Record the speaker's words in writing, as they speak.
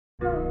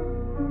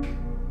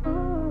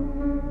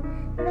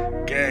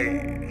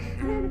Gay.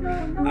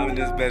 I'm in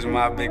this bitch with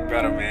my big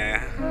brother, man.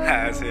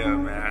 High as hell,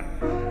 man.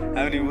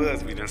 How many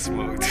woods we done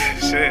smoked?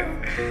 Shit.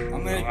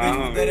 I'm in this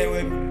bitch with that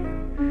with me.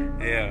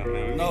 Yeah,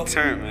 man, we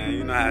turned, man.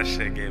 You know how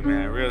shit get,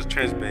 man. Real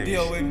trench baby.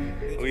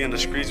 We in the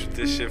streets with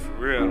this shit for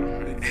real.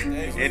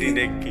 Any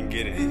nigga can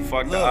get it.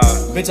 Fuck the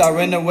odds. Bitch, I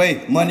ran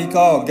away. Money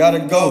call, gotta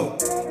go.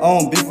 I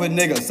don't beef with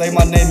niggas. Say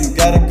my name, you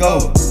gotta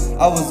go.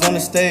 I was on the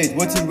stage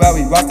with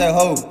T-Rowdy, rock that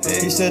hoe.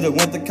 He should've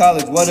went to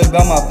college. What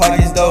about my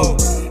pockets though?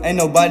 Ain't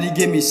nobody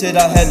give me shit.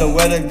 I had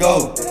nowhere to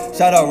go.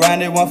 Shout out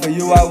Randy, one for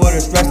you, I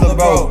would've stretched the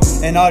bro.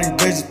 And all these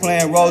bitches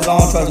playing roles, I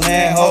don't trust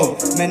nan ho.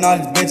 Man, all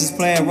these bitches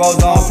playing roles,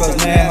 I don't trust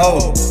nan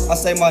ho. I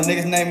say my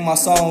niggas name in my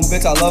song,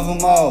 bitch, I love them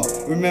all.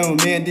 Remember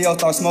me and D.O.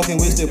 start smoking,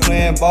 we still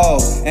playing ball.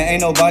 And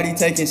ain't nobody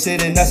taking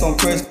shit, and that's on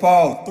Chris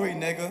Paul. 3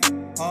 nigga,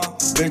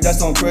 bitch,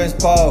 that's on Chris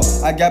Paul.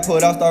 I got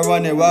put out, start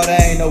running wild, I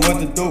ain't know what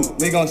to do.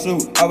 We gon'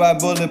 shoot, I ride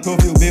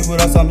bulletproof, you beef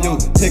with us, I'm you.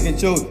 Pick and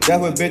choose, that's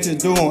what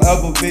bitches do on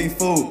elbow beef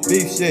food.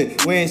 Beef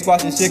shit, we ain't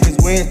squashing shit, cause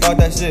we ain't start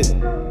that shit.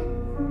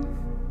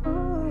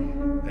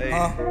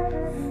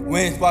 We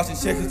ain't squashing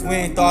shit cause we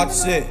ain't thought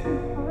shit,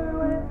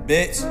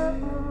 bitch.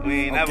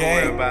 We ain't never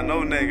worried about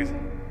no niggas.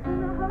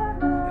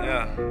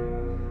 Yeah.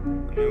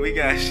 I mean, we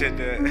got shit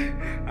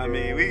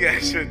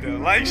that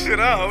light shit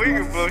up. We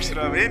can blow shit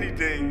up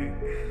anything.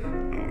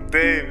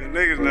 David,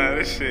 niggas know how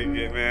this shit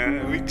get,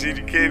 man. We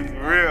GDK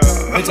for real.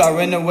 Bitch, I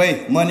ran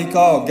away. Money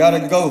call,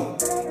 gotta go.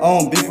 I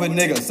don't beef with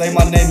niggas. Say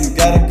my name, you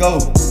gotta go.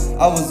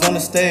 I was on the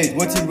stage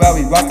with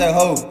T-Rowdy, rock that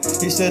hoe.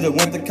 He should've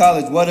went to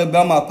college. What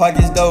about my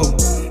pockets though?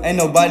 Ain't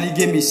nobody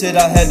give me shit,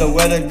 I had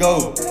nowhere to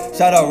go.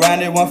 Shout out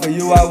Randy, one for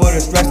you, I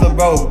would've stretched the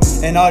bro.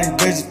 And all these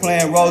bitches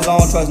playing roles, I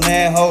don't trust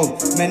nan ho.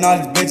 Man, all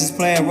these bitches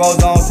playing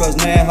roles, I don't trust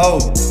nan ho.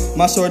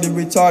 My shorty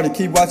retarded,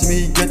 keep watching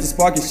me, he get the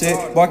sparking shit.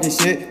 Barking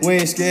shit, we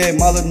ain't scared,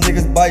 my little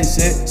niggas bite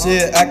shit.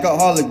 Shit,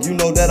 alcoholic, you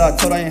know that I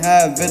told her I ain't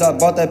have it. I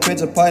bought that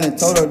bitch a pint and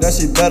told her that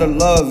she better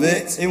love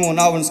it. Even when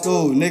I was in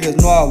school, niggas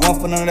know I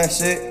want for none of that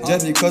shit.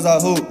 Just because I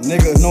hoop,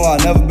 niggas know I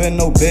never been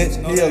no bitch.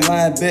 He a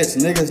lying bitch,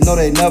 niggas know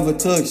they never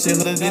took shit.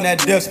 Lived in that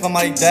dip,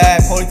 somebody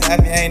died, police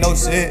happy ain't no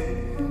shit.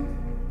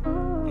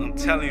 I'm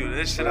telling you,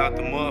 this shit out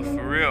the mud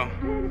for real.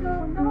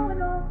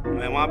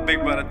 Man, my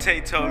big brother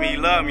Tay told me he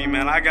loved me,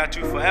 man. I got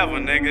you forever,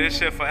 nigga. This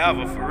shit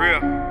forever, for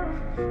real.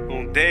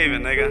 On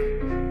David,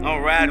 nigga.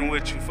 I'm riding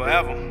with you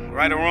forever.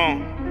 Right or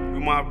wrong.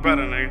 You my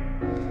brother,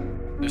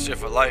 nigga. This shit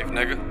for life,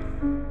 nigga.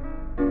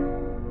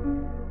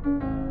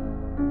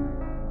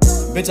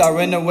 Bitch, I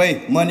ran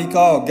away. Money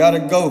call, gotta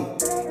go.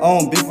 I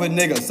don't beef with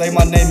niggas. Say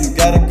my name, you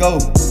gotta go.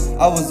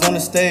 I was on the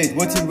stage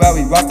with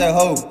T-Rowdy, rock that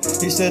hoe.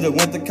 He should've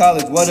went to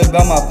college. What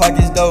about my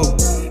pockets though?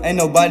 Ain't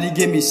nobody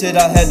give me shit,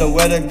 I had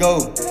nowhere to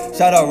go.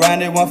 Shout out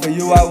Randy, one for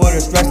you, I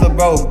would've stretched the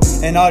bro.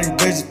 And all these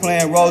bitches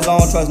playing roles, I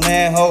don't trust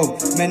nan ho.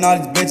 Man, all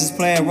these bitches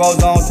playing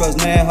roles, I don't trust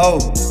nan ho.